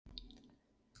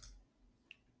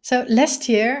So last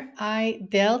year, I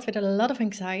dealt with a lot of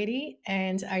anxiety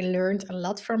and I learned a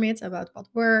lot from it about what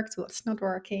worked, what's not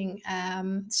working.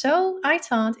 So I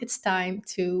thought it's time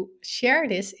to share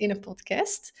this in a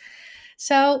podcast.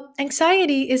 So,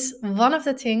 anxiety is one of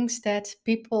the things that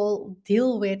people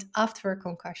deal with after a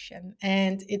concussion,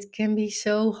 and it can be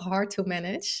so hard to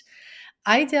manage.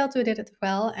 I dealt with it as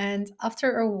well, and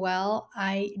after a while,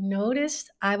 I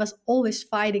noticed I was always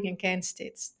fighting against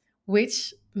it,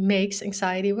 which makes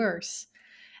anxiety worse.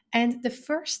 And the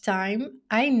first time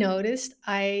I noticed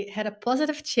I had a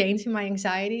positive change in my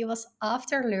anxiety was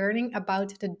after learning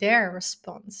about the DARE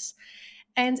response.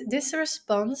 And this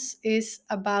response is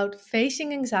about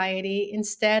facing anxiety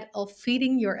instead of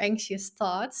feeding your anxious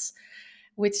thoughts,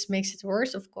 which makes it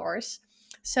worse, of course.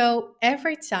 So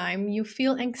every time you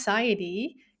feel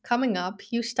anxiety coming up,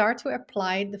 you start to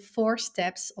apply the 4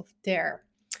 steps of DARE.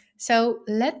 So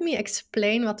let me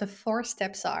explain what the 4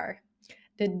 steps are.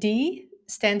 The D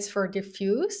stands for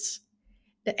diffuse,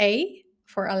 the A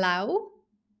for allow,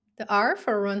 the R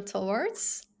for run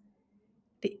towards,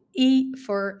 the E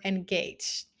for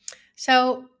engage.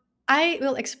 So I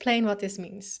will explain what this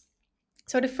means.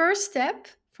 So the first step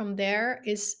from there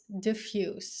is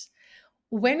diffuse.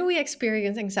 When we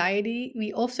experience anxiety,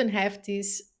 we often have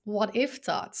these what if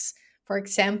thoughts. For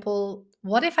example,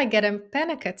 what if I get a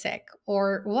panic attack?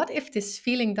 Or what if this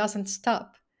feeling doesn't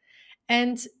stop?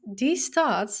 And these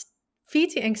thoughts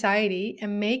feed the anxiety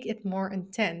and make it more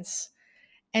intense.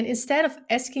 And instead of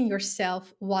asking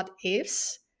yourself what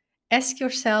ifs, ask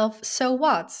yourself so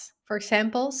what? For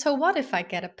example, so what if I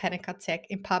get a panic attack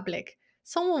in public?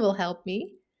 Someone will help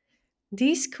me.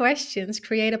 These questions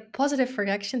create a positive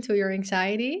reaction to your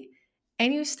anxiety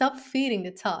and you stop feeding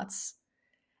the thoughts.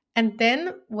 And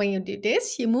then when you do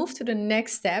this, you move to the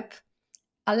next step,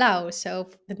 allow. So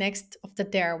the next of the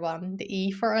dare one, the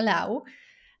E for allow.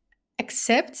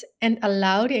 Accept and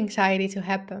allow the anxiety to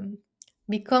happen.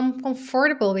 Become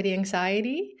comfortable with the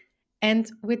anxiety. And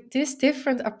with this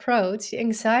different approach, the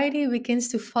anxiety begins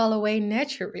to fall away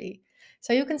naturally.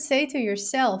 So you can say to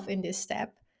yourself in this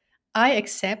step, I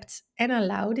accept and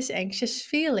allow this anxious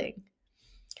feeling.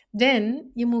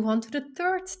 Then you move on to the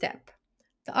third step,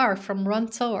 the R from run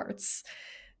towards.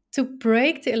 To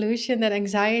break the illusion that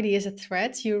anxiety is a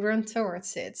threat, you run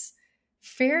towards it.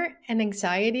 Fear and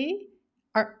anxiety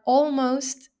are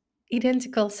almost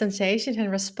identical sensations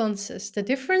and responses. The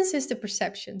difference is the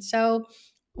perception. So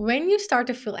when you start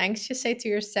to feel anxious, say to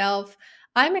yourself,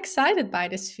 I'm excited by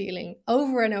this feeling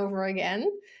over and over again.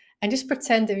 And just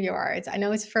pretend that you are it. I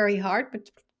know it's very hard, but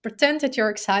pretend that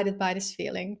you're excited by this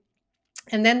feeling.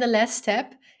 And then the last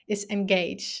step is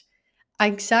engage.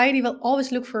 Anxiety will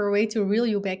always look for a way to reel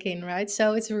you back in, right?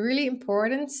 So it's really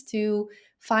important to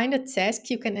find a task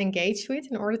you can engage with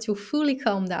in order to fully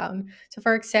calm down. So,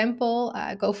 for example,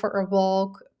 go for a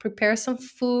walk, prepare some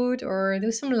food, or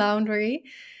do some laundry.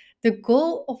 The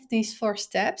goal of these 4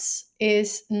 steps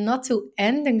is not to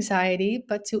end anxiety,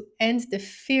 but to end the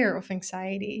fear of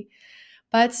anxiety.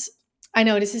 But I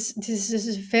know this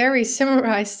is a very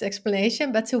summarized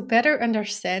explanation, but to better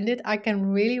understand it, I can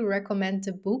really recommend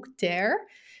the book Dare.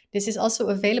 This is also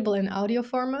available in audio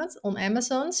format on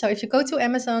Amazon. So if you go to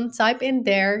Amazon, type in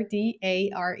Dare, Dare,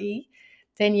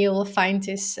 then you will find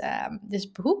this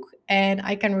book. And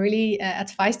I can really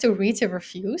advise to read the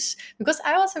reviews because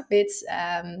I was a bit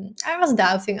I was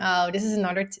doubting. Oh, this is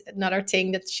another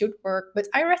thing that should work. But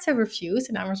I read the reviews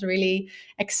and I was really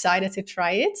excited to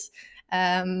try it.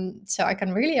 So I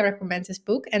can really recommend this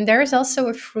book. And there is also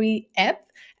a free app.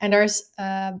 And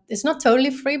it's not totally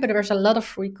free, but there's a lot of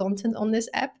free content on this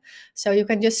app. So you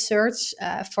can just search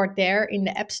for Dare in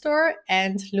the App Store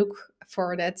and look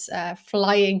for that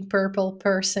flying purple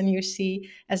person you see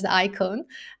as the icon.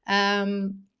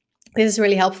 Um, this is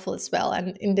really helpful as well.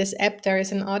 And in this app, there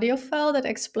is an audio file that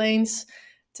explains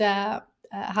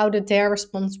how the Dare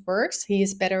response works. He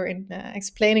is better in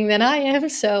explaining than I am,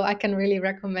 so I can really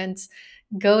recommend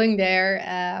going there.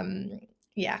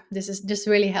 Yeah, this is just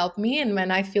really helped me. And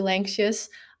when I feel anxious,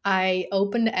 I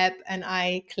open the app and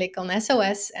I click on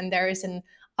SOS, and there is an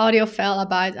audio file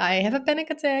about I have a panic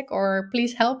attack or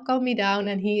please help calm me down.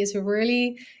 And he is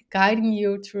really guiding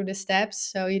you through the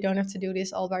steps, so you don't have to do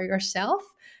this all by yourself.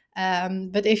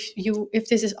 But if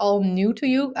this is all new to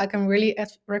you, I can really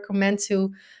recommend to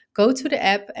go to the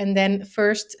app and then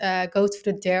first go to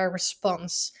the Dare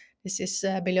response. This is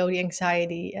below the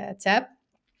anxiety tab.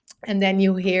 And then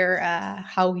you hear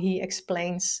how he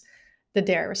explains the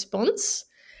Dare response.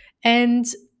 And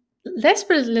last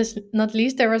but not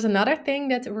least, there was another thing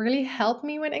that really helped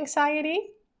me with anxiety.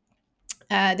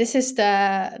 This is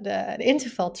the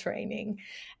interval training.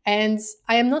 And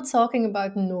I am not talking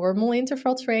about normal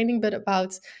interval training, but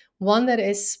about one that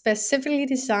is specifically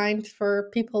designed for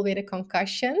people with a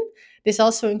concussion. This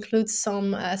also includes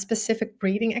some specific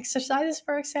breathing exercises,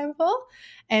 for example.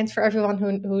 And for everyone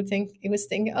who was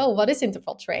thinking, oh, what is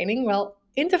interval training? Well,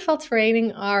 interval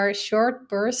training are short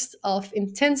bursts of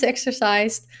intense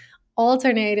exercise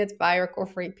alternated by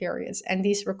recovery periods. And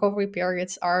these recovery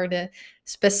periods are the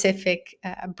specific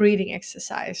breathing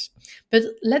exercise. But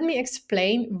let me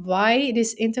explain why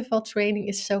this interval training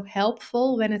is so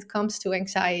helpful when it comes to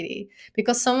anxiety.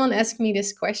 Because someone asked me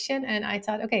this question and I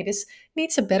thought, okay, this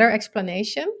needs a better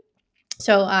explanation.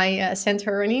 So I sent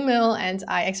her an email and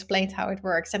I explained how it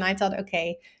works. And I thought,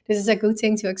 okay, this is a good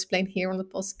thing to explain here on the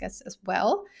podcast as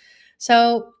well.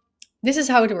 So this is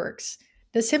how it works.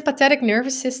 The sympathetic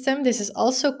nervous system, this is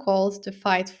also called the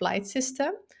fight-flight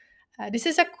system. This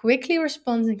is a quickly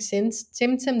responding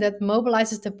symptom that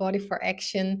mobilizes the body for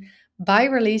action by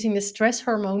releasing the stress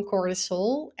hormone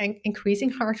cortisol and increasing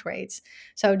heart rates.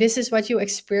 So this is what you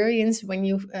experience when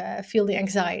you feel the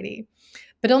anxiety.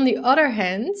 But on the other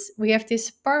hand, we have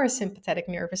this parasympathetic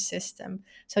nervous system.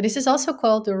 So this is also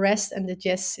called the rest and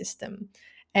digest system.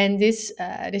 And this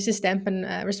is dampen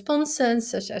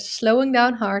responses such as slowing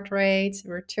down heart rate,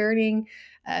 returning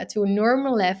to a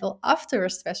normal level after a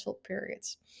stressful period.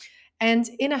 And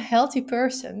in a healthy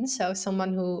person, so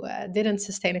someone who didn't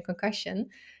sustain a concussion,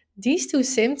 these two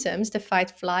symptoms, the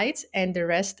fight flight and the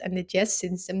rest and digest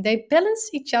system, they balance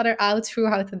each other out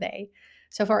throughout the day.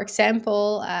 So, for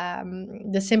example,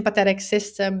 the sympathetic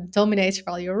system dominates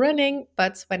while you're running,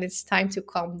 but when it's time to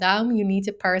calm down, you need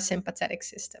a parasympathetic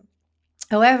system.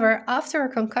 However, after a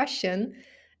concussion,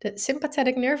 the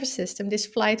sympathetic nervous system, this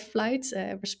flight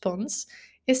response,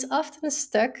 is often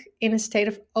stuck in a state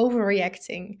of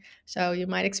overreacting. So you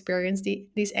might experience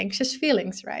these anxious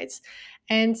feelings, right?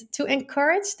 And to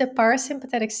encourage the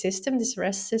parasympathetic system, this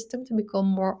rest system, to become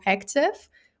more active,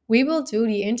 we will do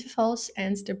the intervals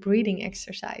and the breathing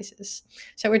exercises.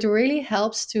 So it really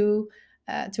helps to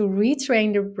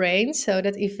retrain the brain so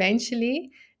that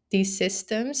eventually these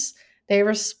systems they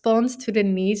respond to the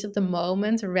needs of the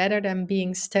moment rather than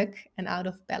being stuck and out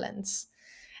of balance.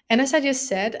 And as I just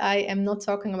said, I am not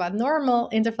talking about normal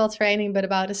interval training, but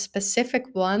about a specific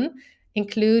one,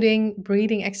 including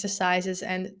breathing exercises.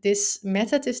 And this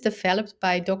method is developed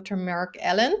by Dr. Mark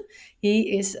Allen.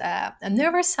 He is a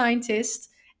neuroscientist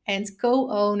and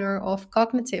co-owner of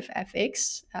Cognitive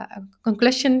FX, a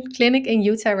concussion clinic in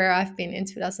Utah, where I've been in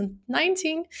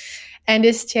 2019. And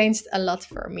this changed a lot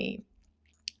for me.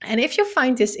 And if you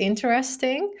find this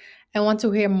interesting and want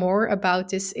to hear more about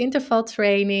this interval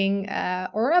training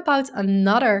or about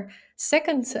another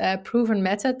second proven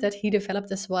method that he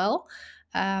developed as well,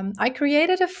 I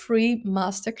created a free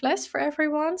masterclass for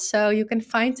everyone. So you can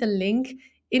find the link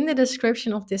in the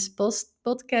description of this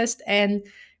podcast and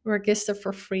register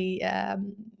for free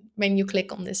when you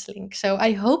click on this link. So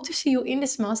I hope to see you in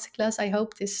this masterclass. I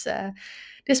hope this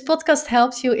podcast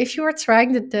helps you. If you are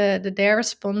trying the DARE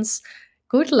response,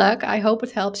 good luck. I hope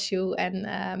it helps you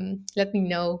and let me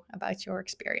know about your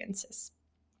experiences.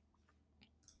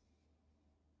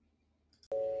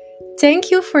 Thank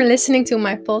you for listening to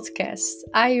my podcast.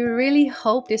 I really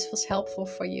hope this was helpful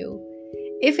for you.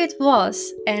 If it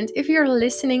was, and if you're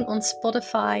listening on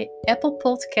Spotify, Apple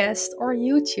Podcast, or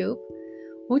YouTube,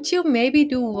 would you maybe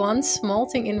do one small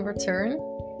thing in return?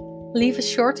 Leave a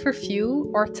short review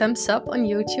or thumbs up on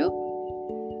YouTube.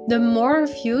 The more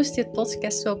reviews this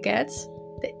podcast will get,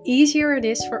 the easier it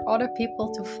is for other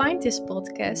people to find this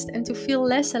podcast and to feel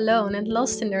less alone and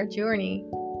lost in their journey.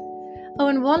 Oh,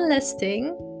 and one last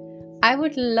thing. I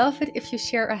would love it if you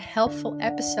share a helpful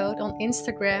episode on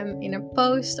Instagram in a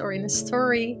post or in a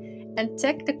story and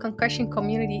tag the concussion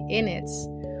community in it.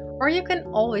 Or you can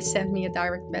always send me a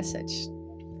direct message.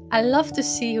 I love to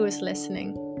see who is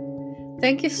listening.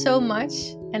 Thank you so much,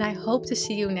 and I hope to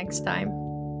see you next time.